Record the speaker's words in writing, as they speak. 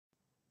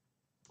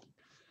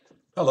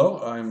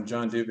Hello, I'm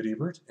John David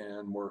Ebert,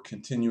 and we're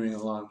continuing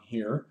along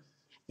here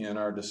in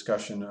our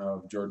discussion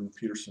of Jordan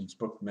Peterson's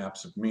book,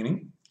 Maps of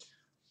Meaning.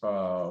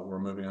 We're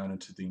moving on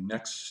into the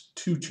next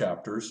two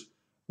chapters.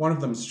 One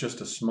of them is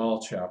just a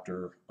small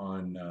chapter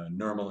on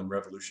normal and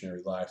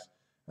revolutionary life,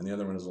 and the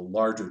other one is a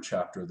larger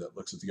chapter that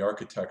looks at the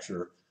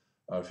architecture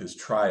of his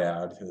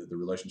triad, the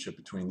relationship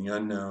between the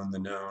unknown, the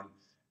known,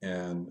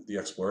 and the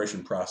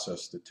exploration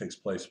process that takes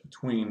place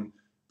between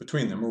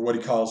them, or what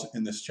he calls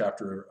in this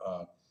chapter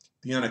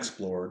the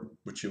unexplored,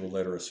 which he will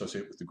later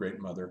associate with the Great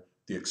Mother,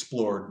 the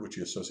explored, which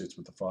he associates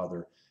with the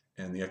Father,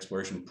 and the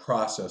exploration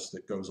process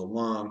that goes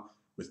along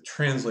with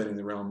translating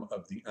the realm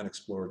of the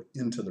unexplored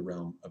into the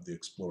realm of the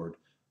explored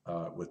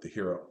with the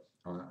hero.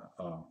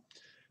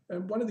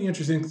 And one of the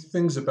interesting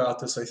things about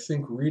this, I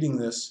think, reading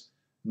this,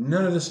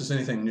 none of this is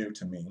anything new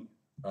to me.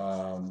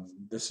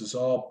 This is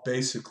all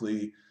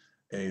basically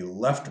a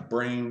left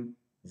brain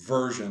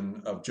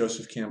version of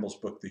Joseph Campbell's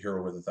book, The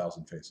Hero with a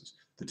Thousand Faces.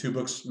 The two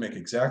books make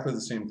exactly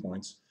the same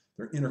points.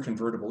 They're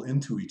interconvertible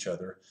into each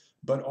other.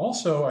 But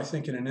also, I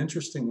think in an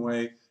interesting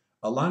way,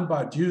 Alain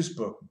Badiou's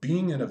book,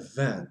 Being an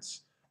Event,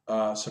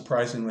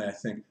 surprisingly, I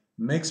think,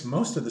 makes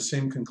most of the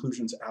same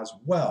conclusions as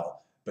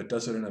well, but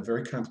does it in a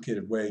very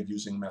complicated way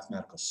using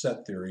mathematical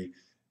set theory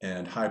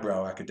and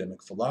highbrow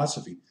academic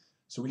philosophy.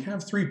 So we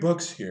have three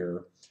books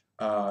here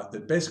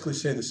that basically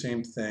say the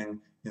same thing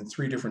in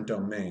three different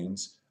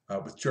domains.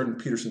 With Jordan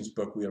Peterson's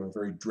book, we have a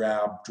very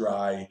drab,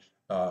 dry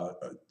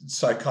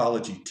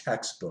psychology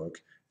textbook,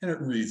 and it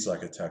reads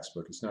like a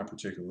textbook. It's not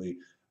particularly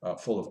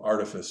full of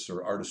artifice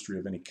or artistry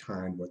of any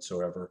kind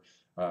whatsoever.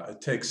 It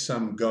takes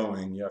some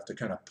going. You have to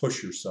kind of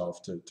push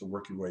yourself to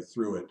work your way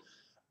through it.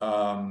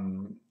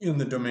 In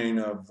the domain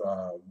of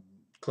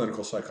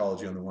clinical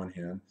psychology on the one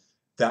hand,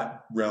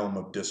 that realm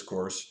of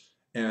discourse,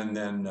 and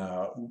then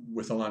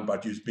with Alain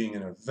Badiou's Being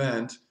an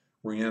Event,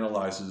 where he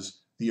analyzes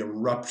the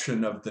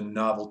eruption of the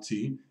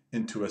novelty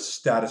into a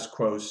status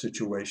quo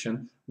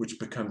situation, which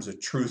becomes a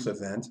truth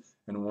event,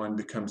 and one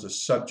becomes a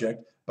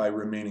subject by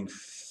remaining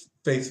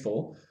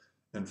faithful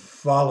and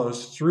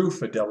follows through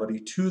fidelity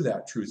to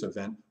that truth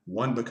event,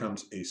 one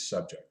becomes a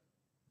subject.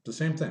 The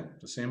same thing,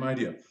 the same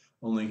idea,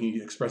 only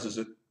he expresses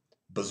it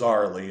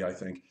bizarrely, I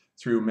think,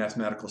 through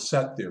mathematical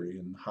set theory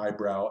and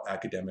highbrow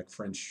academic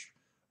French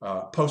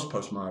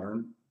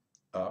postmodern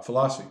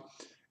philosophy.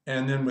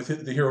 And then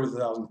with The Hero with a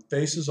Thousand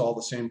Faces, all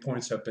the same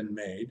points have been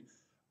made,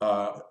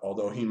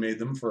 although he made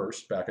them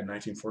first back in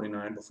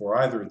 1949 before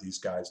either of these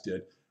guys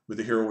did, with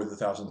The Hero with a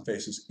Thousand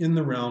Faces in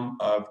the realm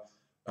of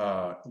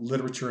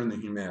literature and the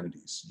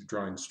humanities,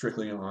 drawing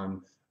strictly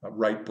on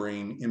right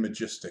brain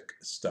imagistic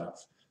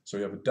stuff. So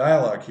you have a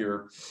dialogue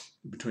here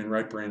between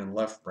right brain and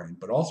left brain,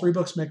 but all three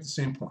books make the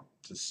same point.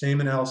 It's the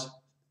same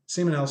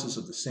analysis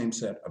of the same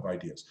set of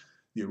ideas.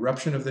 The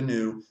eruption of the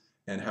new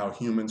and how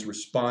humans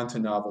respond to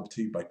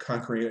novelty by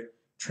conquering it,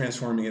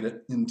 transforming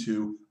it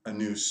into a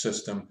new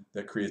system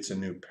that creates a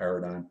new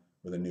paradigm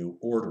with a new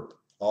order.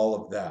 All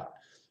of that.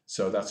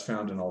 So that's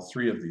found in all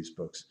three of these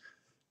books.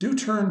 Do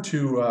turn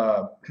to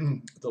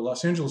the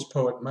Los Angeles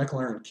poet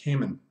Michael Aaron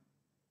Kamen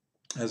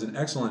has an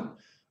excellent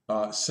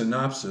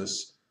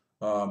synopsis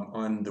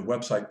on the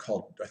website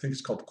called, I think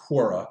it's called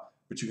Quora,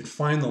 but you can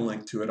find the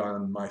link to it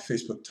on my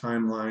Facebook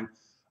timeline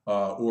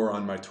or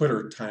on my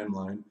Twitter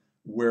timeline,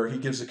 where he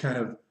gives a kind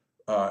of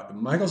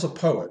Michael's a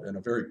poet and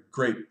a very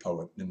great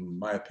poet, in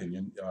my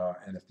opinion.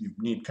 And if you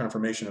need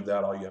confirmation of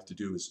that, all you have to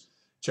do is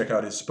check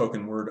out his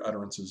spoken word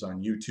utterances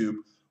on YouTube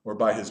or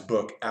buy his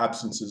book,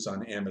 Absences,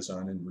 on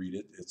Amazon and read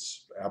it.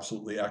 It's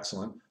absolutely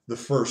excellent. The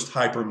first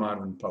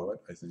hypermodern poet,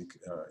 I think,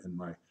 in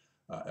my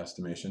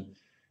estimation.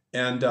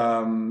 And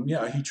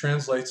yeah, he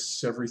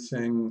translates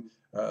everything,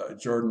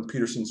 Jordan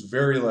Peterson's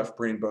very left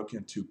brain book,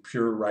 into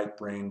pure right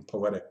brain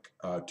poetic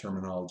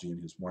terminology in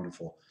his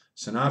wonderful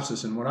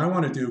synopsis. And what I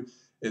want to do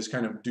is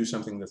kind of do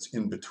something that's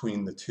in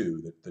between the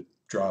two, that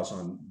draws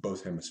on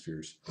both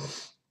hemispheres.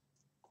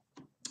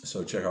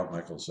 So check out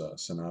Michael's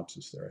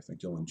synopsis there. I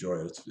think you'll enjoy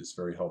it. It's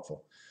very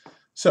helpful.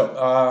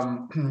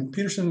 So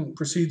Peterson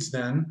proceeds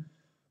then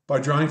by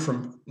drawing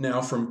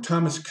from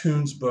Thomas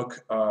Kuhn's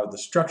book, The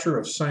Structure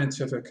of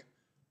Scientific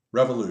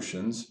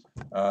Revolutions,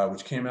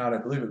 which came out, I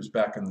believe it was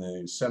back in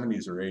the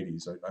 70s or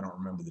 80s. I don't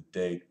remember the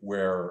date,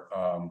 where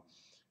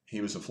he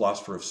was a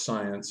philosopher of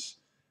science.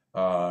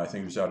 I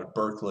think he was out at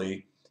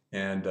Berkeley.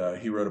 And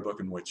he wrote a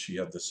book in which he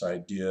had this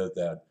idea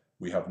that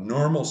we have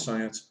normal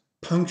science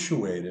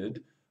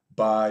punctuated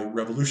by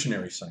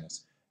revolutionary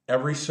science.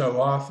 Every so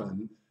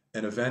often,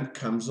 an event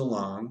comes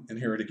along, and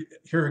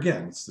here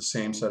again, it's the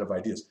same set of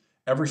ideas.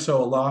 Every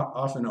so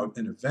often,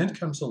 an event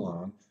comes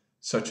along,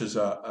 such as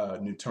a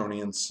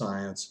Newtonian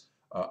science,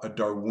 a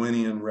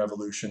Darwinian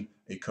revolution,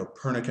 a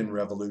Copernican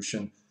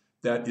revolution,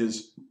 that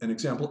is an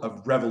example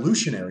of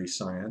revolutionary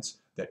science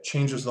that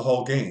changes the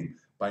whole game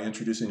by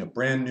introducing a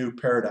brand new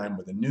paradigm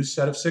with a new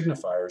set of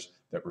signifiers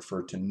that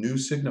refer to new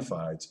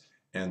signifieds,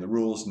 and the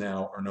rules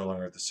now are no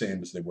longer the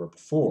same as they were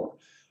before.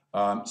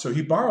 So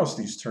he borrows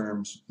these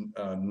terms,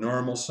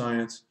 normal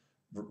science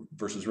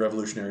versus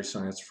revolutionary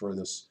science, for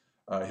this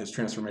his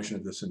transformation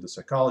of this into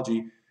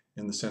psychology.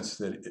 in the sense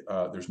that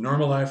there's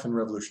normal life and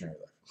revolutionary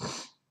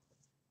life.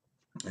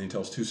 And he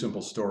tells two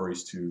simple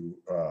stories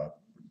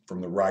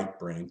from the right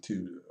brain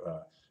to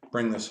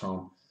bring this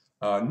home.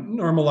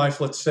 Normal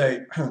life, let's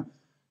say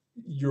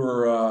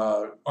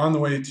you're on the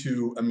way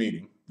to a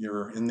meeting.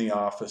 You're in the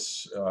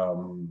office.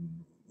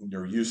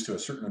 You're used to a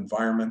certain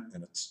environment,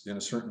 and it's in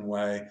a certain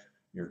way.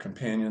 Your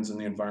companions in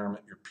the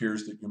environment, your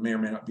peers that you may or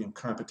may not be in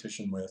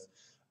competition with,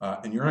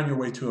 and you're on your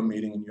way to a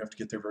meeting, and you have to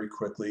get there very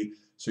quickly.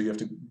 So you have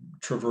to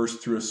traverse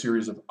through a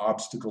series of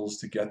obstacles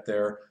to get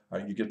there.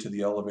 You get to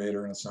the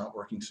elevator, and it's not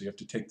working, so you have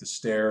to take the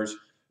stairs,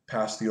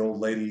 past the old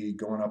lady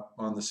going up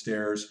on the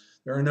stairs.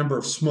 There are a number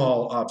of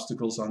small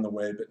obstacles on the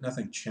way, but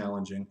nothing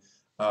challenging.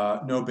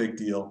 No big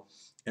deal.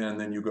 And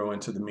then you go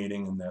into the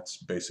meeting, and that's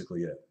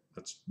basically it.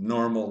 That's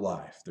normal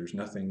life. There's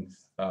nothing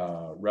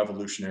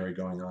revolutionary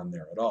going on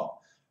there at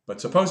all. But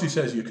suppose he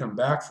says you come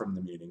back from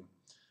the meeting,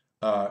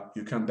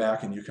 you come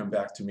back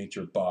to meet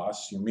your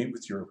boss. You meet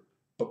with your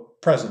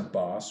present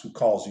boss who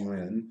calls you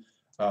in,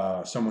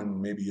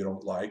 someone maybe you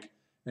don't like,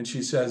 and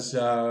she says,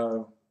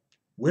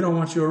 we don't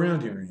want you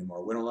around here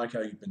anymore. We don't like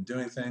how you've been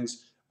doing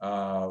things.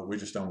 We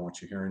just don't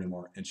want you here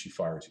anymore, and she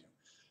fires you.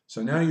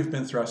 So now you've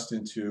been thrust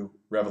into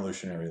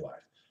revolutionary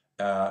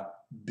life.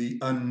 The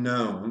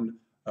unknown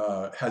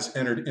has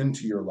entered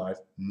into your life.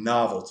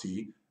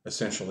 Novelty,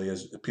 essentially,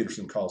 as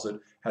Peterson calls it,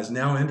 has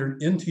now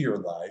entered into your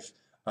life,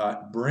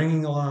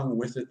 bringing along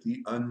with it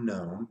the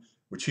unknown,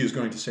 which he is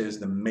going to say is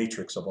the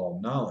matrix of all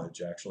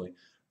knowledge, actually,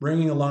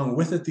 bringing along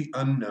with it the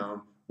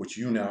unknown, which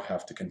you now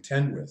have to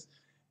contend with.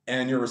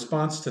 And your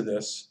response to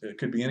this, it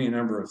could be any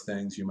number of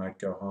things. You might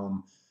go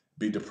home,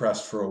 be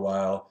depressed for a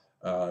while,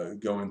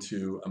 go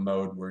into a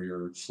mode where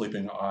you're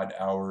sleeping odd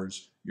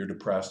hours, you're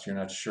depressed, you're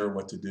not sure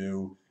what to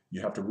do,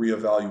 you have to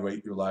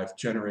reevaluate your life,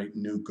 generate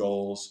new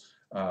goals,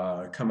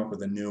 come up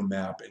with a new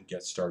map, and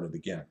get started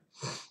again.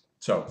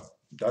 So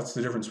that's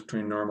the difference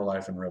between normal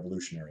life and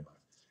revolutionary life.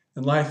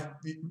 And life,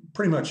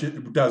 pretty much,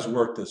 it does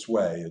work this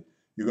way.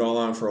 You go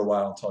along for a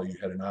while until you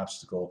hit an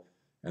obstacle,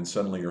 and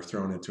suddenly you're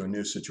thrown into a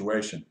new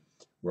situation.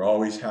 We're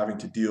always having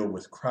to deal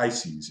with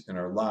crises in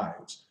our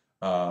lives.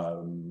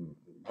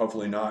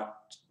 Hopefully not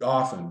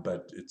often,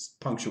 but it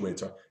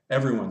punctuates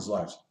everyone's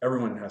lives.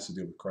 Everyone has to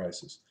deal with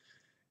crisis.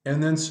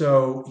 And then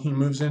so he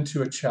moves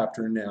into a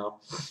chapter now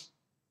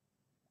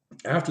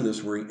after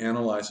this where he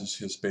analyzes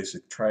his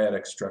basic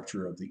triadic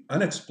structure of the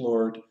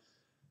unexplored,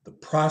 the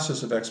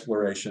process of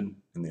exploration,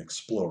 and the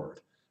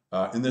explored.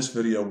 In this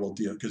video, we'll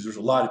deal, because there's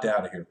a lot of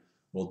data here,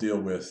 we'll deal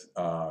with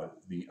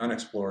the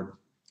unexplored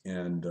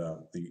and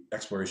the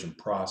exploration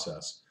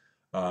process.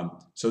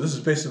 So this is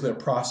basically a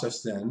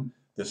process then,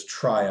 this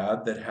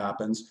triad that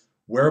happens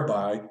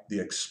whereby the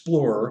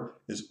explorer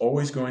is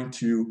always going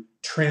to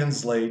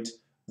translate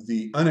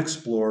the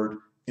unexplored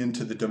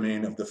into the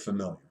domain of the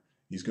familiar.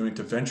 He's going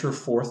to venture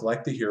forth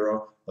like the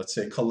hero, let's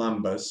say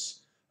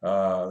Columbus.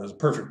 There's a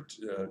perfect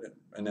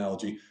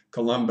analogy.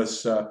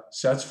 Columbus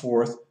sets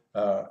forth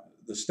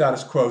the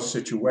status quo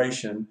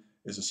situation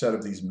is a set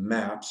of these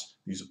maps,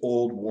 these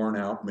old,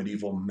 worn-out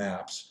medieval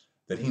maps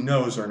that he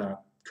knows are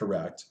not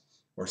correct,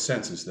 or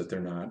senses that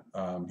they're not.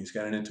 He's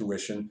got an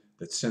intuition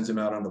that sends him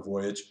out on a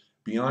voyage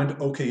beyond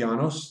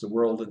Okeanos, the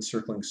world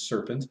encircling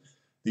serpent.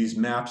 These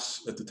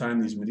maps, at the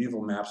time, these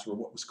medieval maps were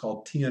what was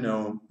called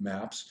T&O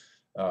maps,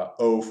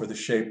 O for the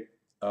shape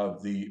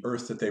of the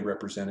earth that they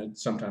represented.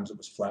 Sometimes it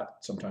was flat,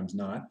 sometimes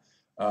not.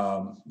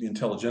 The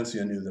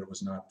intelligentsia knew that it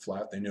was not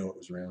flat. They knew it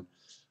was round.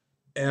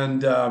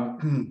 And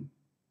the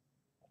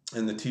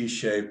T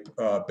shape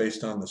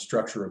based on the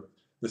structure of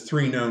the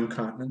three known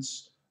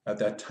continents at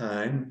that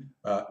time,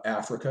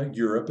 Africa,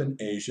 Europe,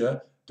 and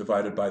Asia,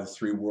 divided by the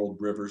three world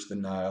rivers, the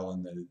Nile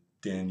and the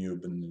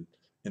Danube and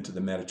into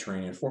the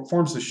Mediterranean,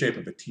 forms the shape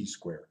of a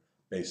T-square,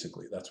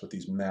 basically. That's what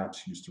these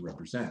maps used to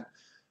represent.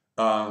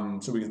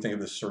 So we can think of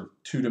this sort of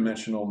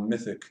two-dimensional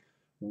mythic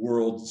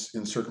worlds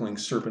encircling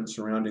serpent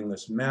surrounding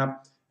this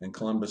map, and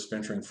Columbus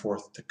venturing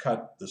forth to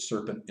cut the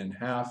serpent in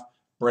half,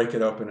 break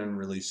it open, and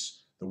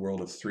release the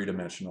world of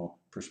three-dimensional,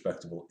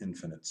 perspectival,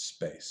 infinite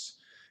space.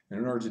 And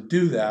in order to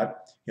do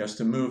that, he has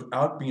to move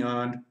out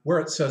beyond where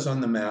it says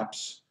on the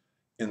maps,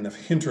 in the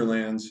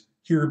hinterlands,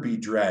 here be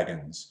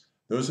dragons.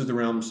 Those are the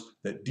realms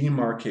that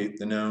demarcate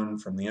the known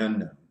from the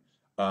unknown.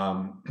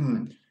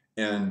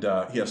 And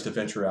he has to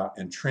venture out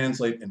and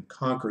translate and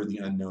conquer the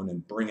unknown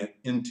and bring it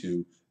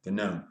into the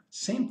known.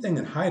 Same thing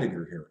in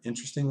Heidegger here,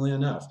 interestingly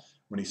enough,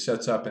 when he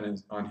sets up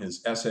on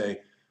his essay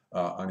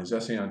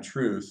on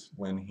truth,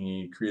 when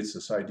he creates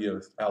this idea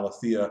of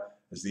aletheia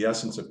as the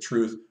essence of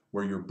truth,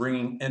 where you're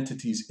bringing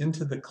entities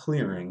into the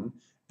clearing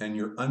and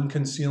you're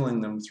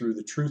unconcealing them through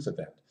the truth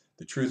event.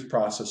 The truth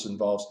process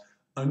involves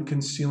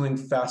unconcealing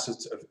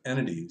facets of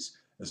entities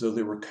as though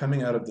they were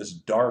coming out of this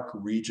dark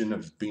region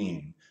of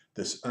being,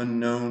 this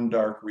unknown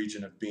dark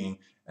region of being,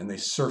 and they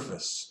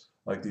surface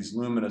like these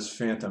luminous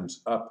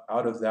phantoms up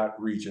out of that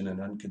region and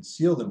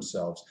unconceal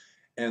themselves,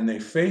 and they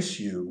face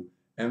you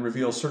and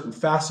reveal certain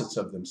facets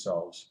of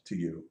themselves to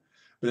you.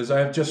 But as I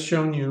have just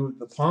shown you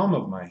the palm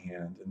of my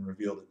hand and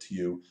revealed it to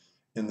you,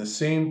 in the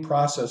same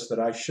process that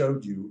I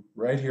showed you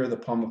right here, the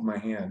palm of my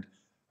hand,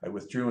 I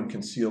withdrew and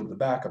concealed the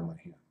back of my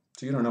hand.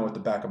 So you don't know what the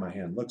back of my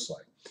hand looks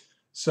like.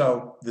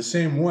 So the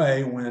same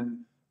way,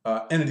 when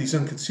entities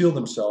unconceal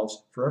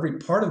themselves, for every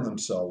part of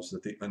themselves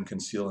that they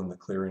unconceal in the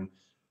clearing,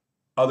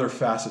 other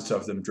facets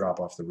of them drop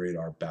off the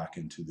radar back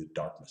into the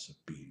darkness of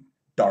being,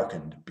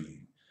 darkened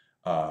being.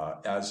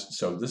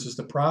 So this is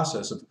the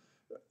process of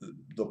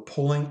the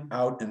pulling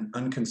out and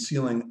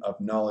unconcealing of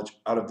knowledge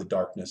out of the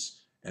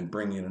darkness and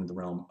bringing it into the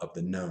realm of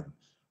the known.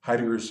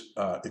 Heidegger's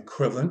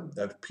equivalent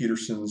of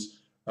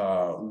Peterson's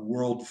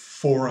world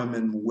forum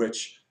in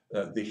which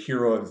the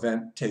hero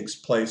event takes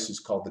place is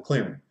called the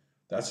clearing.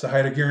 That's the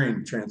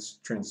Heideggerian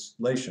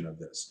translation of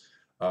this.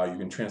 You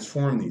can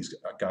transform these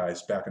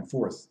guys back and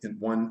forth,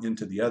 one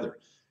into the other.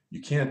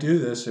 You can't do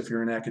this if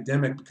you're an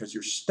academic, because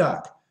you're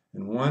stuck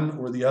in one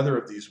or the other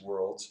of these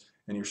worlds,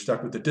 and you're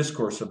stuck with the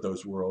discourse of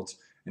those worlds,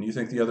 and you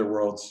think the other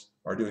worlds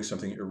are doing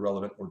something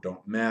irrelevant or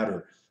don't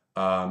matter.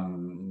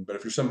 But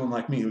if you're someone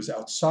like me who's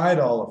outside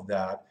all of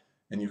that,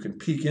 and you can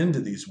peek into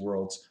these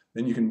worlds,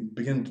 then you can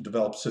begin to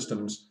develop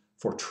systems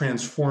for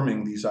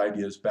transforming these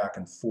ideas back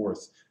and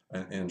forth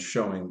and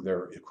showing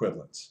their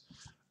equivalence.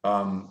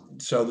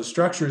 So the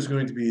structure is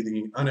going to be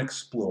the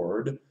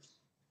unexplored,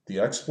 the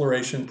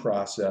exploration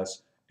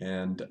process,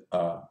 and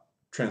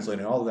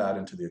translating all of that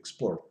into the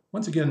explored.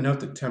 Once again, note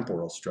the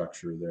temporal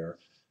structure there.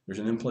 There's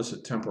an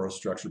implicit temporal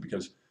structure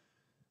because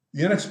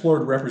the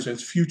unexplored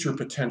represents future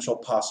potential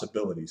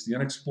possibilities. The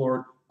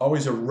unexplored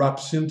always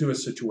erupts into a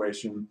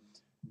situation,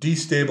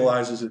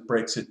 destabilizes it,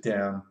 breaks it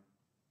down,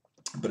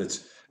 but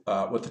it's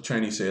what the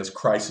Chinese say is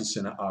crisis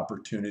and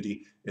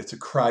opportunity. It's a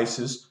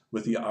crisis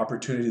with the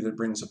opportunity that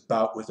brings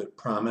about with it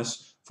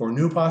promise for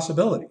new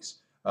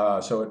possibilities.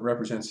 So it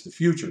represents the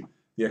future.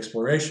 The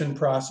exploration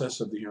process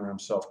of the hero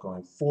himself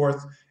going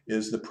forth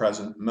is the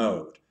present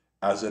mode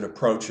as it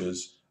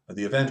approaches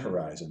the event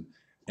horizon.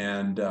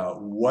 And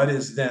what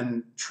is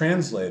then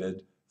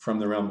translated from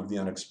the realm of the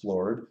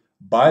unexplored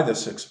by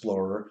this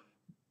explorer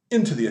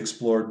into the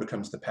explored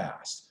becomes the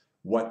past.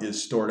 What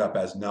is stored up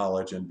as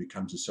knowledge and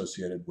becomes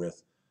associated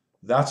with,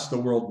 that's the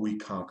world we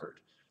conquered.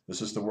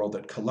 This is the world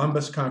that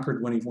Columbus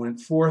conquered when he went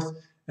forth,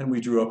 and we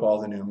drew up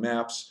all the new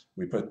maps.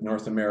 We put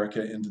North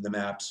America into the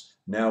maps.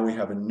 Now we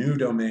have a new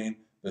domain.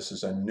 This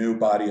is a new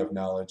body of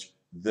knowledge.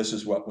 This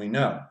is what we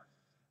know.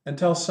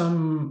 Until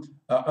some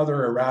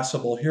other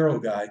irascible hero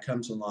guy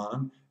comes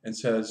along and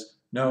says,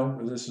 no,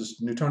 this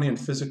is Newtonian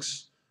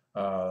physics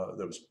that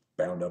was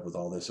bound up with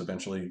all this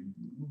eventually.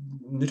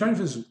 Newtonian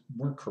physics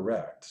weren't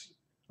correct.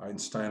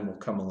 Einstein will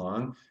come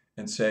along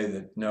and say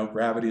that no,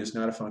 gravity is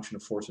not a function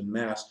of force and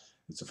mass.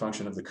 It's a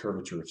function of the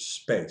curvature of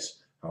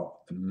space, how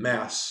the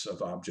mass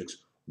of objects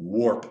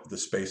warp the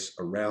space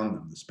around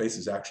them. The space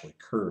is actually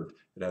curved.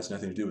 It has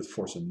nothing to do with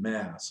force and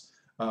mass.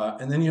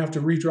 And then you have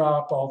to redraw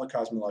up all the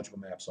cosmological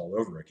maps all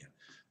over again.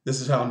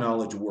 This is how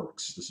knowledge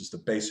works. This is the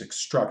basic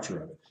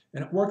structure of it.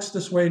 And it works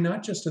this way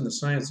not just in the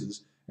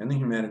sciences and the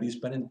humanities,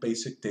 but in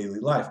basic daily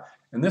life.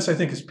 And this, I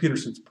think, is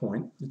Peterson's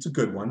point. It's a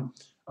good one.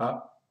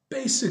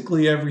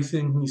 Basically,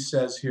 everything he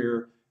says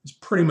here is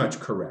pretty much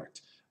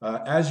correct.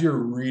 As you're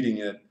reading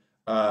it,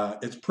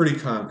 it's pretty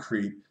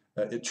concrete.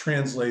 It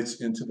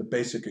translates into the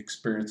basic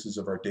experiences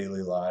of our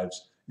daily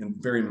lives in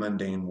very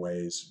mundane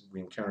ways.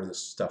 We encounter this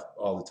stuff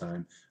all the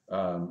time.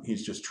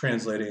 He's just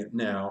translating it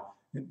now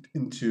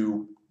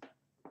into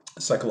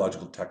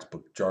psychological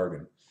textbook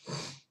jargon.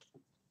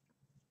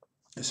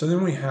 So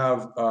then we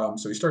have,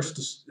 so he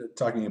starts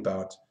talking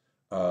about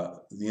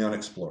the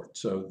unexplored.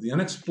 So the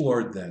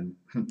unexplored then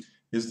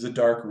is the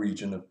dark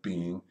region of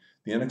being.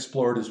 The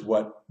unexplored is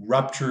what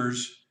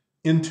ruptures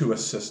into a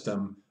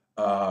system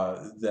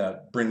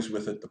that brings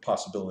with it the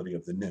possibility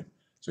of the new.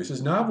 So he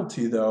says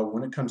novelty, though,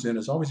 when it comes in,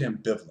 is always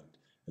ambivalent.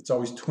 It's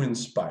always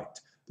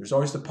twin-spiked. There's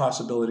always the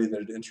possibility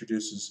that it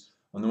introduces,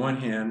 on the one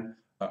hand,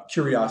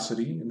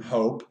 curiosity and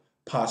hope,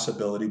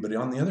 possibility, but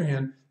on the other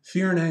hand,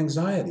 fear and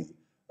anxiety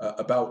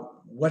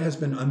about what has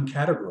been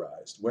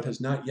uncategorized, what has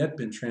not yet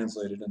been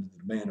translated into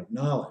the domain of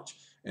knowledge,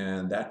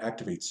 and that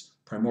activates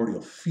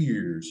primordial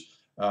fears.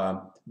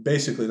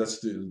 Basically, that's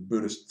the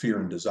Buddhist fear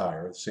and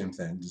desire, the same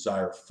thing,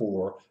 desire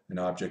for an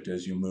object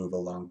as you move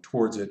along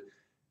towards it,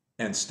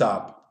 and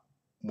stop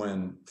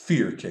when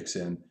fear kicks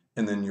in,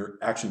 and then your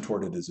action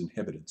toward it is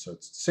inhibited. So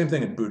it's the same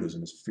thing in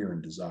Buddhism as fear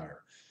and desire.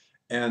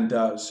 And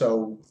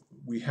so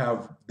we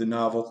have the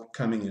novel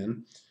coming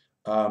in,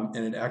 and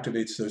it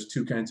activates those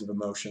two kinds of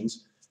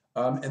emotions.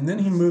 And then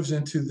he moves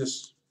into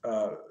this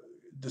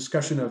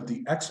discussion of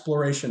the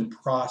exploration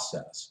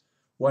process.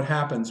 What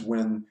happens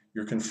when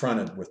you're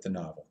confronted with the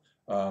novel?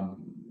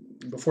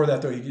 Before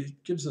that, though, he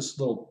gives this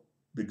little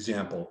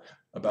example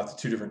about the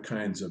two different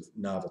kinds of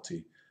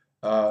novelty.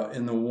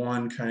 In the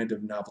one kind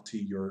of novelty,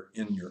 you're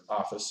in your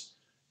office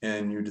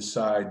and you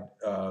decide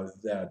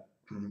that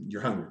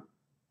you're hungry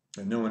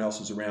and no one else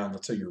is around.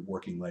 Let's say you're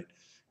working late.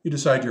 You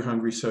decide you're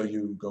hungry, so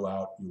you go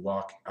out, you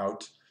walk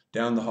out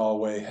down the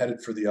hallway,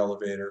 headed for the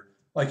elevator,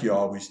 like you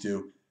always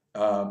do.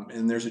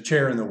 And there's a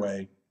chair in the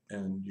way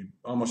and you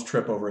almost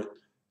trip over it.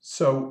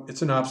 So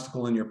it's an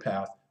obstacle in your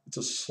path. It's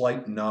a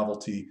slight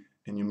novelty,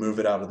 and you move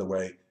it out of the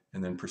way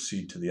and then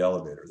proceed to the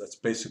elevator. That's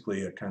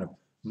basically a kind of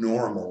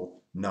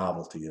normal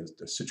novelty, a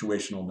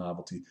situational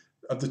novelty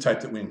of the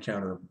type that we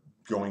encounter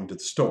going to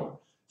the store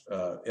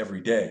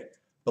every day.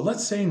 But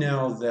let's say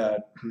now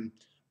that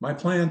my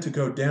plan to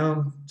go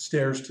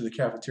downstairs to the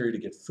cafeteria to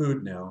get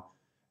food now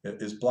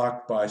is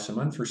blocked by some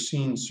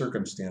unforeseen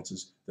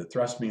circumstances that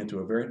thrust me into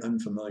a very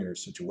unfamiliar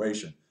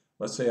situation.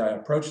 Let's say I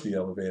approach the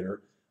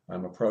elevator,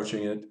 I'm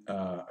approaching it,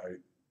 I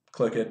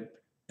click it,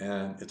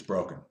 and it's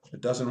broken.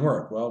 It doesn't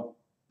work. Well,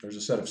 there's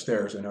a set of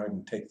stairs, I know I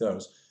can take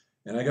those.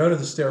 And I go to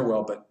the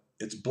stairwell, but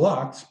it's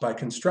blocked by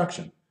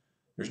construction.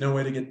 There's no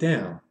way to get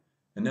down.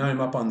 And now I'm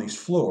up on these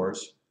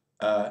floors,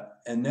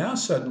 and now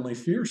suddenly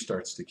fear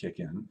starts to kick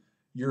in.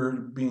 You're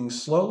being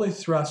slowly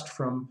thrust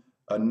from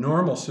a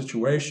normal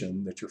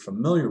situation that you're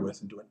familiar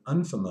with into an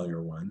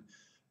unfamiliar one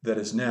that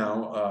is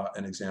now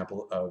an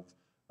example of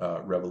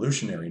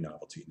revolutionary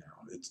novelty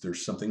now.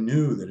 There's something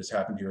new that has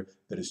happened here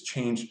that has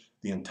changed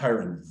the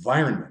entire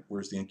environment,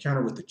 whereas the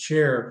encounter with the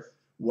chair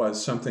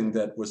was something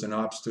that was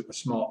a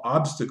small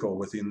obstacle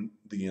within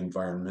the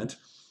environment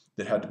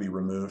that had to be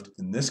removed.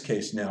 In this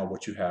case now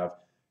what you have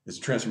is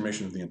a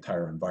transformation of the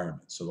entire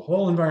environment. So the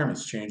whole environment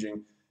is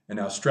changing, and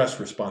now stress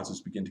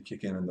responses begin to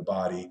kick in the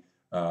body.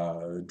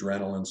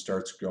 Adrenaline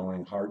starts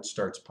going, heart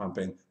starts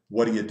pumping.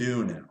 What do you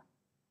do now?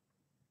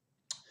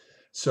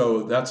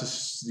 So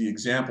that's the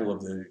example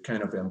of the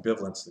kind of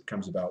ambivalence that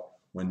comes about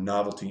when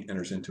novelty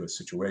enters into a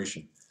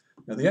situation.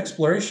 Now the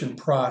exploration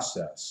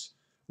process,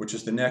 which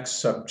is the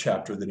next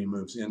subchapter that he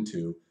moves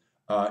into,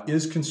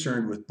 is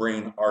concerned with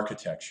brain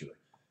architecture.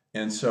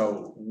 And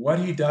so what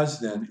he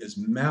does then is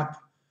map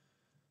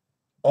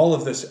all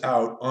of this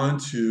out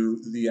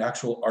onto the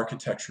actual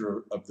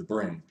architecture of the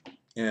brain.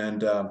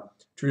 And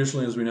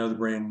traditionally, as we know, the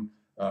brain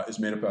is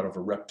made up out of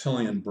a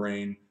reptilian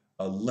brain,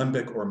 a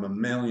limbic or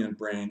mammalian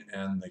brain,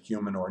 and the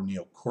human or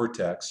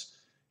neocortex.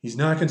 He's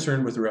not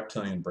concerned with the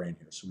reptilian brain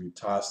here, so we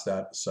toss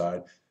that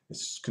aside.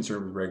 It's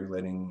concerned with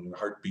regulating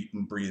heartbeat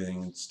and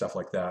breathing and stuff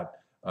like that.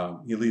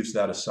 He leaves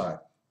that aside.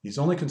 He's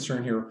only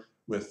concerned here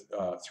with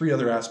three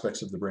other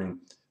aspects of the brain.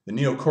 The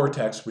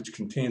neocortex, which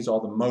contains all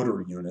the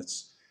motor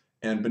units,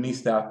 and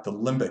beneath that, the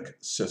limbic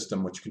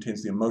system, which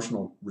contains the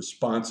emotional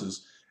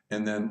responses,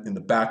 and then in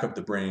the back of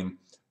the brain,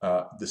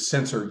 the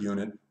sensor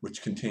unit,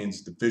 which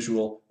contains the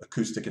visual,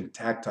 acoustic, and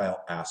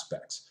tactile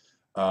aspects.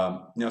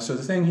 Now, so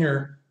the thing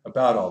here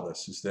about all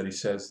this is that he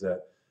says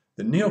that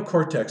the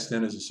neocortex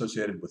then is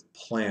associated with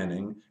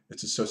planning.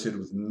 It's associated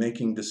with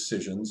making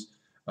decisions.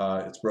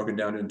 It's broken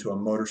down into a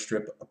motor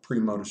strip, a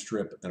premotor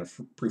strip, and a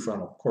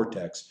prefrontal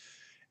cortex.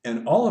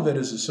 And all of it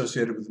is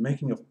associated with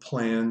making of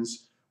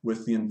plans,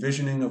 with the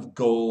envisioning of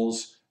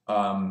goals,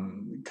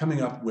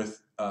 coming up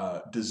with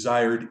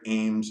desired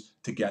aims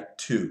to get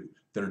to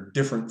that are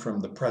different from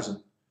the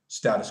present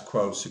status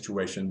quo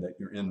situation that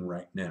you're in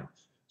right now.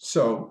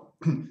 So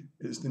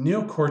it's the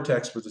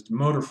neocortex with its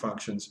motor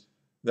functions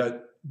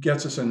that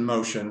gets us in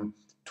motion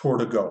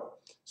toward a goal.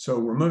 So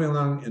we're moving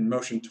along in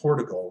motion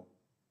toward a goal,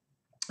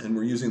 and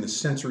we're using the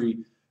sensory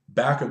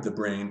back of the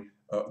brain,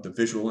 the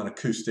visual and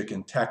acoustic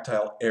and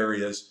tactile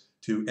areas,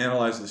 to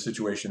analyze the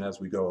situation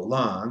as we go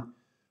along.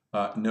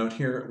 Note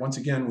here, once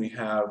again, we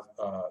have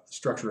the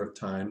structure of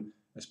time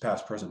as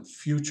past, present,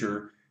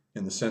 future,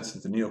 in the sense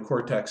that the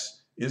neocortex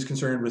is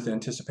concerned with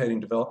anticipating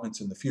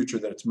developments in the future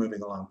that it's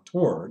moving along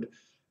toward.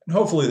 And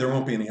hopefully there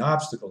won't be any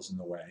obstacles in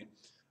the way.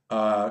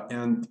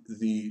 And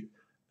the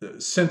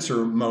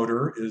sensor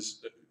motor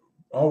is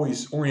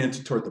always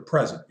oriented toward the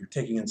present. You're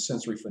taking in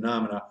sensory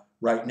phenomena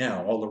right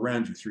now, all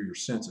around you through your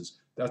senses.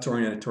 That's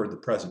oriented toward the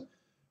present.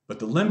 But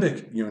the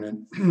limbic unit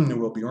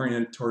will be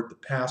oriented toward the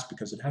past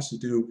because it has to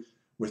do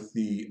with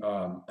the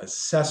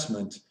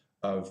assessment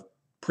of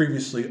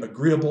previously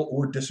agreeable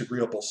or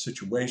disagreeable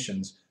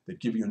situations that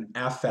give you an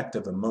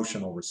affective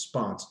emotional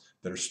response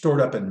that are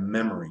stored up in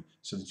memory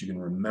so that you can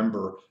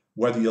remember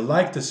whether you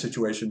liked the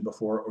situation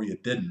before or you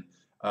didn't.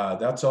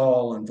 That's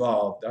all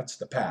involved. That's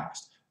the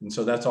past. And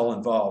so that's all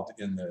involved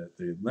in the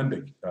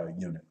limbic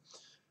unit.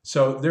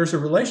 So there's a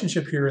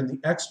relationship here in the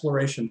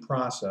exploration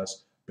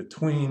process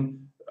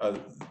between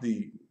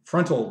the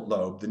frontal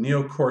lobe, the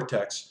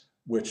neocortex,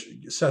 which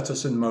sets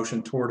us in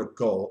motion toward a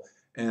goal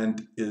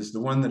and is the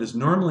one that is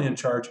normally in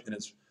charge, and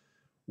is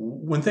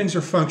when things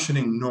are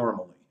functioning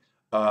normally.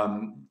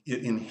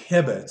 It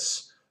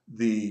inhibits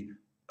the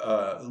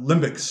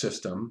limbic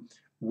system,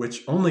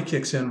 which only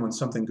kicks in when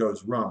something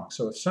goes wrong.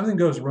 So if something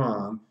goes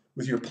wrong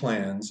with your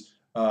plans,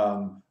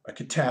 a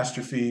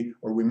catastrophe,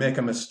 or we make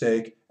a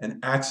mistake, an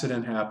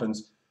accident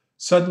happens,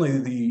 suddenly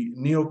the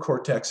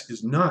neocortex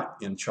is not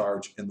in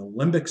charge, and the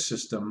limbic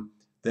system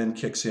then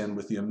kicks in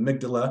with the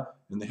amygdala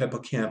and the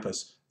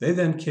hippocampus. They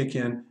then kick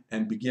in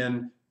and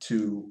begin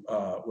to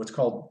what's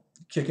called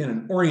kick in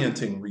an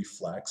orienting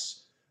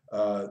reflex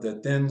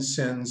that then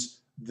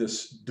sends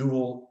this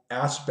dual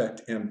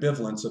aspect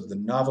ambivalence of the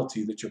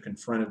novelty that you're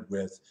confronted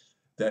with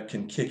that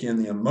can kick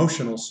in the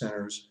emotional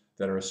centers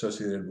that are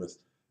associated with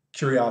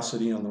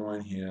curiosity on the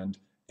one hand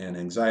and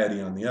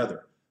anxiety on the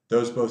other.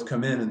 Those both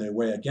come in and they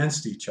weigh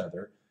against each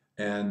other,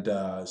 And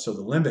so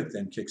the limbic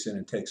then kicks in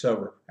and takes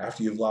over.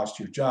 After you've lost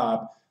your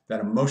job, that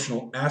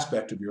emotional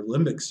aspect of your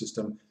limbic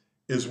system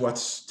is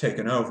what's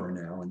taken over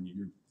now. And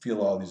you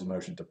feel all these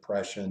emotions,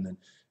 depression and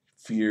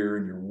fear,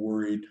 and you're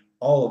worried.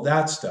 All of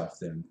that stuff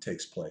then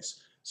takes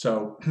place.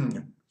 So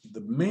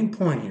the main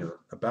point here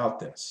about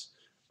this,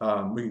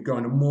 we can go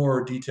into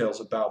more details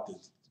about the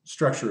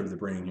structure of the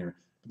brain here.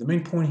 But the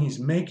main point he's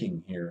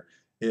making here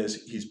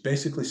is he's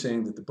basically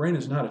saying that the brain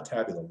is not a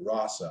tabula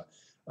rasa,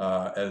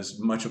 as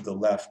much of the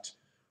left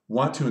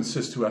want to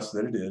insist to us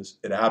that it is.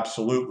 It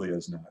absolutely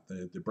is not.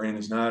 The brain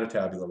is not a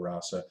tabula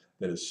rasa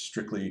that is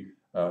strictly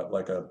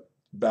like a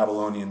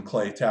Babylonian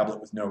clay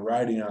tablet with no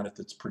writing on it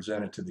that's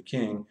presented to the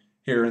king.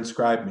 Here,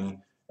 inscribe me.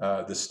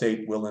 The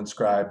state will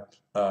inscribe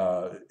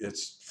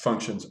its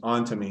functions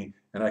onto me,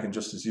 and I can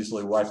just as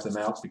easily wipe them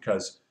out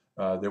because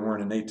they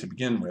weren't innate to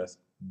begin with.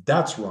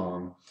 That's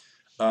wrong.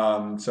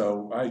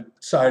 So I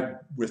side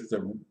with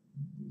the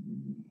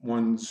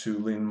ones who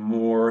lean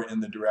more in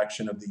the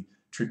direction of the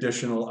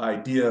traditional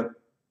idea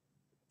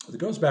that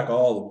goes back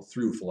all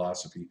through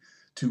philosophy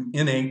to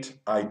innate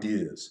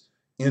ideas,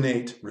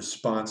 innate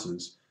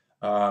responses.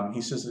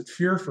 He says that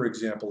fear, for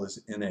example,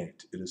 is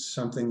innate. It is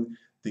something,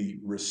 the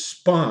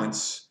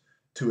response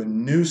to a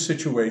new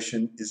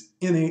situation is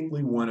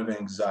innately one of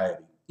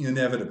anxiety,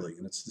 inevitably.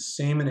 And it's the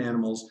same in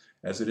animals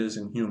as it is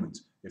in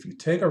humans. If you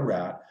take a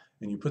rat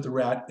and you put the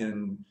rat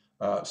in,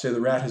 say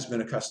the rat has been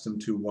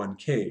accustomed to one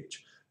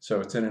cage. So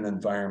it's in an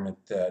environment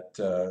that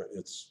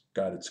it's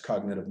got its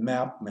cognitive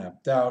map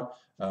mapped out.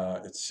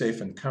 It's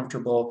safe and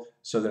comfortable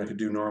so that it can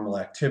do normal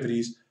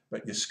activities.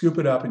 But you scoop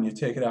it up and you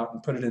take it out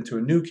and put it into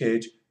a new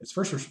cage, its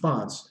first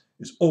response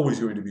is always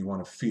going to be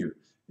one of fear.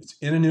 It's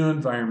in a new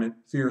environment.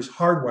 Fear is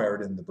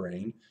hardwired in the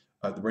brain.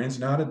 The brain's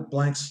not a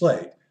blank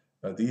slate.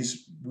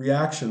 These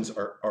reactions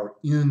are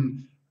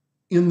in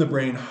the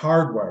brain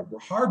hardwired. We're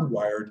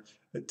hardwired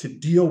to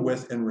deal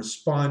with and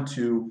respond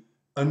to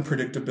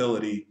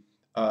unpredictability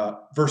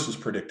versus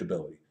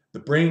predictability. The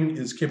brain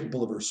is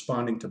capable of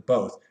responding to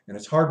both, and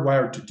it's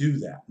hardwired to do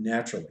that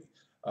naturally,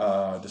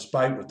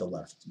 despite what the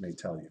left may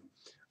tell you.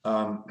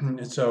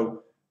 And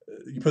so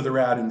you put the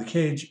rat in the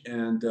cage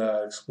and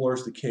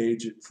explores the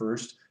cage at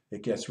first.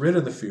 It gets rid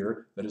of the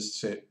fear, that is to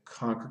say, it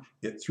conquers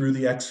it through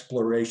the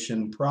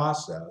exploration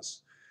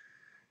process.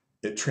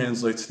 It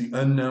translates the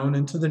unknown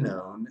into the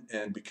known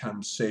and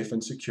becomes safe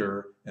and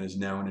secure and is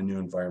now in a new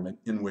environment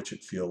in which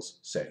it feels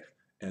safe.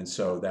 And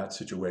so that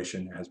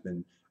situation has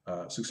been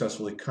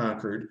successfully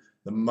conquered.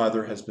 The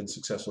mother has been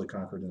successfully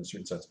conquered in a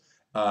certain sense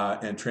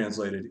and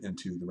translated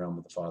into the realm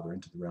of the father,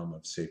 into the realm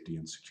of safety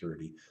and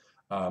security.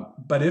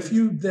 But if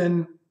you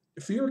then,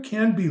 fear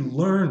can be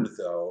learned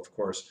though, of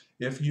course,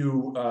 if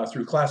you,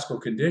 through classical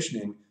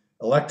conditioning,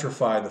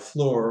 electrify the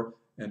floor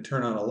and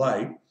turn on a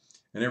light,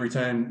 and every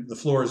time the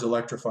floor is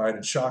electrified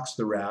and shocks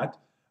the rat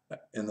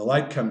and the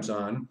light comes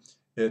on,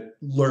 it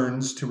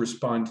learns to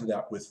respond to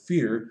that with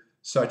fear,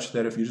 such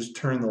that if you just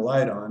turn the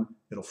light on,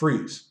 it'll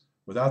freeze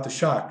without the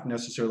shock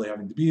necessarily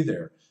having to be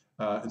there.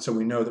 And so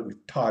we know that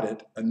we've taught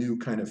it a new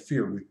kind of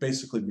fear. We've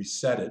basically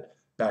reset it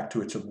back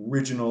to its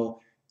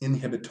original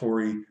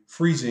inhibitory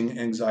freezing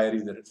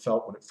anxiety that it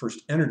felt when it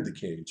first entered the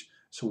cage.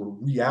 So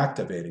we're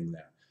reactivating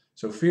that.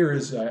 So fear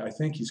is, I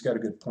think he's got a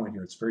good point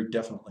here. It's very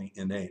definitely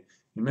innate.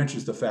 He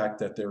mentions the fact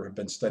that there have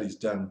been studies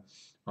done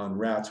on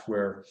rats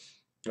where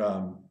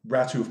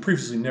rats who have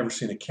previously never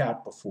seen a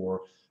cat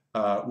before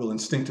will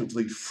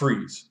instinctively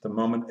freeze the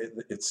moment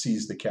it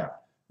sees the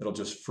cat. It'll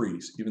just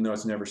freeze, even though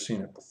it's never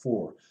seen it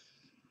before.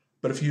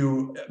 But if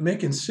you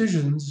make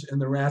incisions in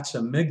the rat's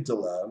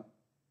amygdala,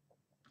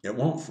 it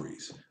won't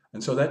freeze.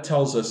 And so that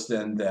tells us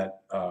then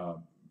that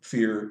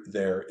fear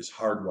there is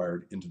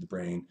hardwired into the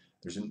brain.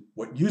 There's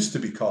what used to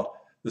be called,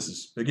 this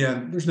is,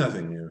 again, there's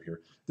nothing new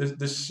here.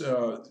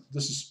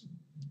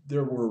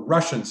 There were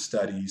Russian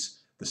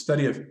studies, the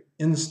study of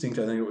instinct,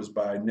 I think it was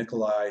by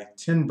Nikolai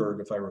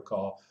Tinberg, if I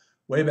recall,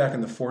 way back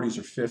in the 40s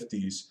or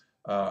 50s,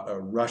 a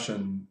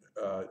Russian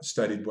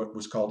studied what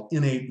was called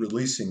innate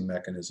releasing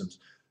mechanisms,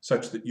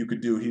 such that you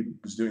could do, he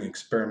was doing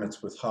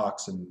experiments with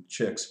hawks and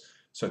chicks,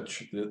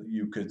 such that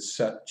you could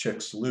set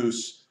chicks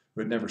loose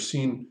who had never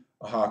seen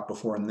a hawk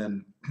before, and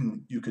then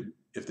you could,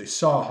 if they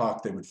saw a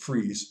hawk, they would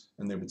freeze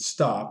and they would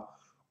stop.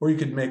 Or you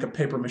could make a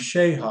paper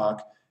mache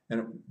hawk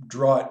and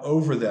draw it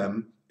over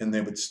them and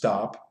they would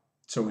stop.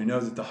 So we know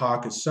that the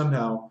hawk is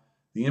somehow,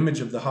 the image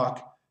of the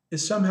hawk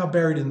is somehow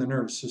buried in the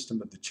nervous system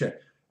of the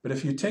chick. But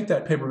if you take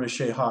that paper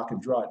mache hawk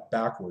and draw it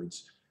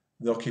backwards,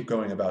 they'll keep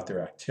going about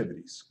their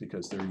activities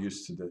because they're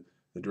used to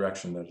the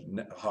direction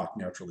that a hawk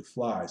naturally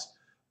flies.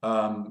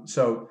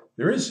 So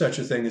there is such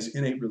a thing as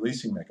innate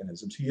releasing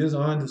mechanisms. He is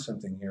on to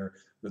something here,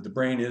 that the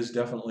brain is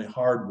definitely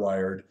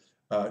hardwired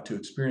to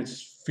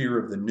experience fear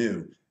of the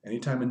new.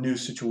 Anytime a new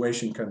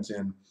situation comes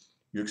in,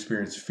 you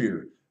experience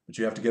fear. But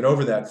you have to get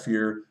over that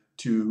fear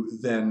to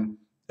then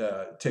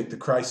take the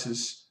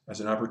crisis as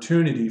an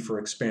opportunity for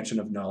expansion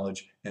of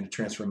knowledge and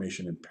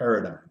transformation in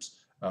paradigms.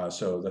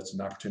 So that's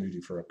an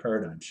opportunity for a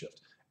paradigm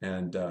shift.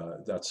 And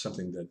that's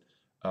something that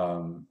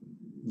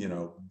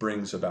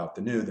brings about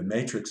the new. The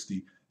matrix,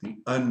 the The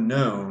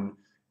unknown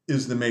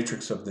is the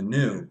matrix of the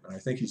new. And I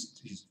think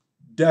he's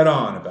dead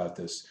on about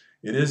this.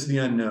 It is the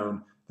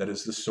unknown that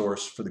is the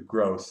source for the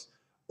growth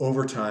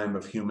over time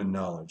of human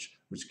knowledge,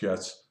 which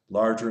gets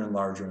larger and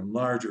larger and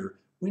larger.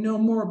 We know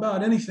more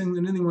about anything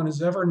than anyone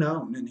has ever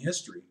known in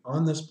history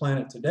on this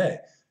planet today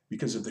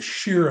because of the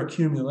sheer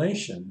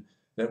accumulation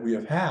that we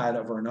have had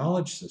of our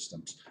knowledge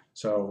systems.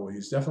 So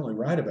he's definitely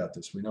right about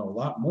this. We know a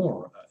lot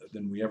more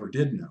than we ever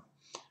did know.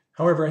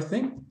 However, I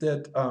think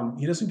that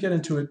he doesn't get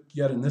into it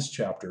yet in this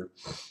chapter,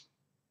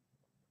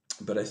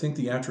 but I think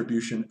the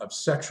attribution of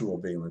sexual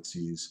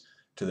valencies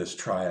to this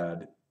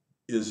triad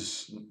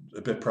is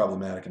a bit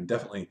problematic and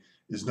definitely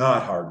is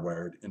not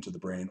hardwired into the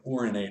brain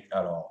or innate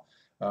at all.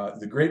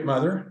 The Great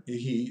Mother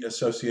he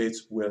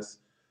associates with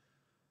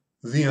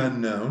the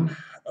unknown,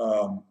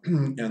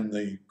 and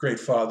the Great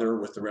Father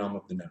with the realm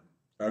of the known.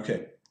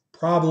 Okay,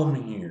 problem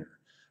here.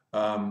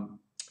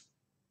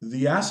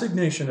 The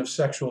assignation of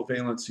sexual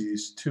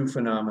valencies to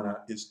phenomena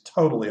is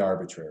totally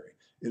arbitrary.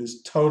 It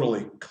is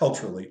totally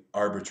culturally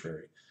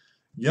arbitrary.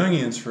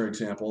 Jungians, for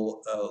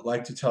example,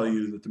 like to tell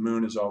you that the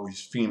moon is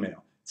always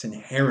female. It's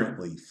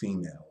inherently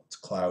female. It's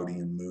cloudy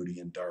and moody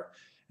and dark,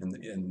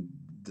 and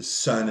the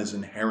sun is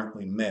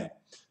inherently male.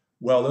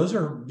 Well, those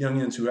are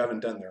Jungians who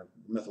haven't done their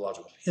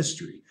mythological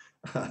history,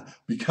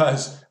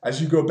 because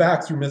as you go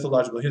back through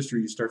mythological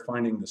history, you start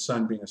finding the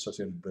sun being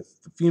associated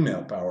with the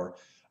female power.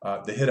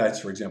 The Hittites,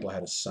 for example,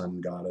 had a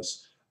sun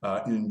goddess.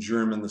 In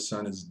German, the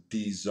sun is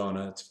die Sonne,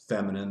 it's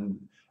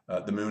feminine.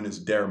 The moon is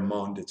der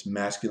Mond, it's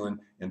masculine.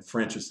 In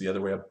French, it's the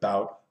other way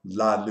about.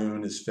 La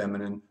Lune is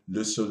feminine,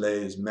 le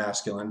Soleil is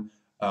masculine.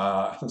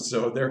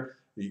 So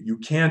you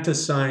can't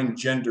assign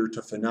gender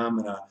to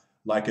phenomena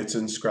like it's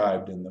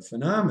inscribed in the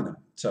phenomena.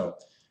 So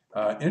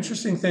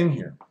interesting thing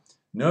here.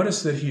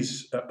 Notice that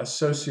he's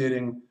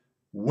associating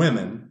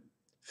women,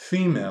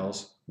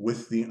 females,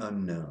 with the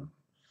unknown,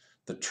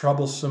 the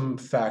troublesome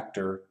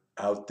factor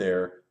out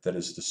there that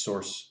is the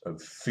source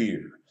of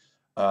fear,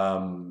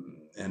 and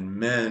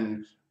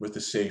men with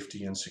the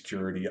safety and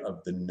security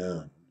of the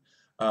known.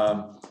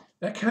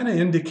 That kind of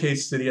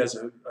indicates that he has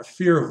a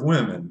fear of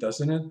women,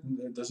 doesn't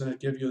it? Doesn't it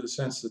give you the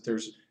sense that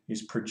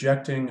he's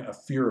projecting a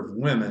fear of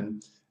women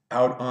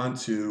out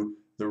onto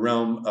the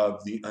realm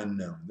of the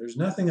unknown? There's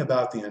nothing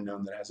about the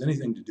unknown that has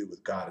anything to do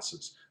with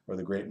goddesses or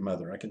the Great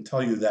Mother. I can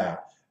tell you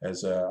that,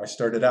 as I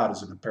started out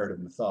as a comparative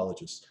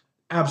mythologist.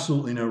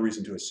 Absolutely no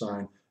reason to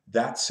assign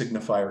that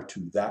signifier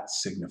to that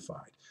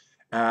signified.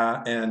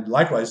 And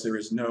likewise, there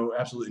is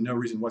absolutely no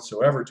reason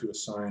whatsoever to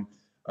assign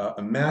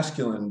a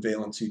masculine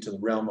valency to the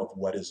realm of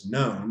what is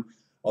known,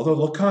 although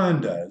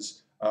Lacan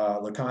does.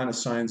 Lacan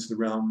assigns the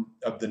realm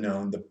of the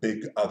known, the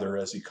big other,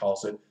 as he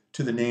calls it,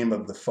 to the name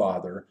of the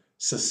father,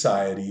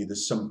 society, the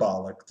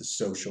symbolic, the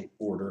social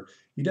order.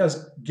 He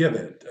does give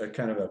it a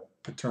kind of a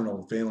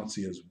paternal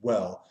valency as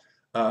well.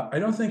 I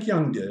don't think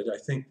Jung did. I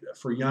think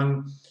for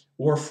Jung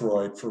or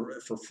Freud, for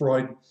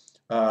Freud,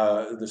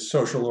 the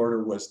social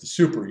order was the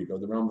superego,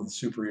 the realm of the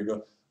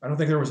superego. I don't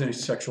think there was any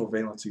sexual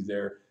valency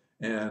there,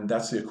 and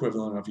that's the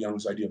equivalent of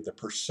Jung's idea of the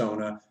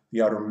persona,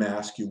 the outer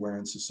mask you wear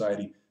in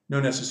society. No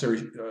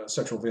necessary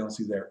sexual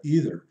valency there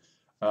either.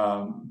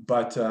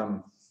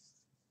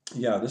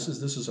 Yeah, this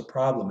is a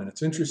problem, and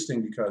it's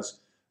interesting because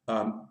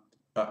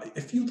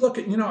if you look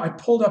at, I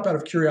pulled up out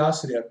of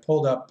curiosity, I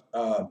pulled up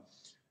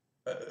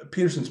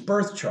Peterson's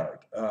birth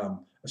chart.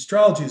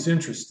 Astrology is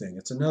interesting.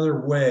 It's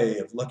another way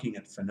of looking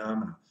at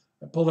phenomena.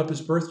 I pulled up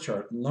his birth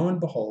chart, and lo and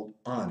behold,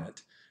 on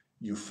it,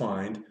 you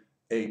find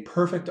a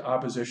perfect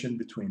opposition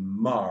between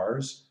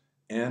Mars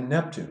and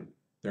Neptune.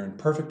 They're in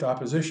perfect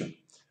opposition,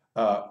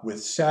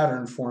 with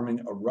Saturn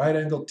forming a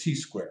right-angled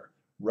T-square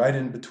right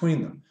in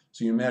between them.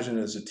 So you imagine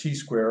it as a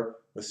T-square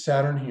with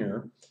Saturn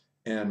here,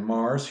 and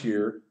Mars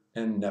here,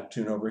 and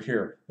Neptune over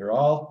here. They're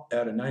all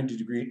at a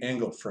 90-degree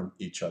angle from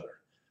each other.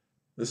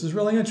 This is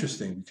really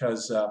interesting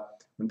because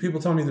when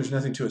people tell me there's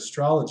nothing to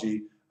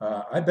astrology,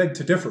 I beg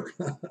to differ.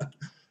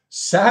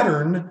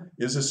 Saturn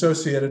is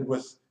associated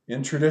with,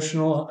 in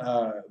traditional,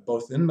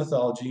 both in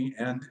mythology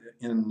and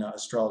in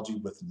astrology,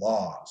 with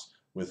laws,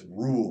 with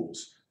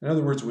rules. In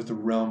other words, with the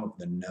realm of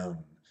the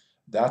known.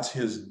 That's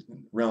his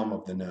realm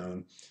of the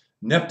known.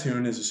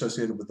 Neptune is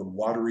associated with the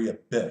watery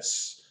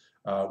abyss,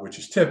 which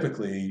is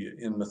typically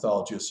in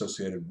mythology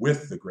associated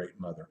with the Great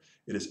Mother.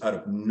 It is out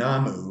of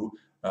Namu,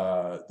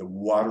 the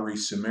watery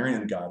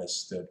Sumerian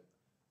goddess that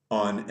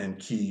On and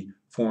Ki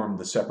form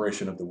the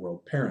separation of the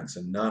world parents,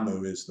 and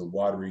Namu is the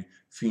watery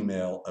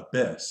female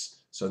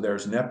abyss. So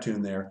there's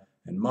Neptune there,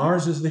 and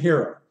Mars is the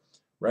hero,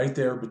 right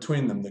there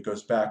between them, that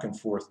goes back and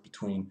forth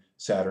between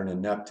Saturn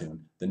and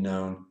Neptune, the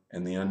known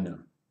and the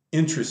unknown.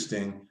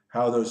 Interesting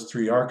how those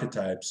three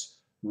archetypes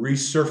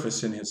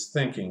resurface in his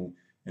thinking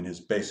in his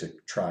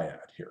basic triad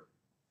here.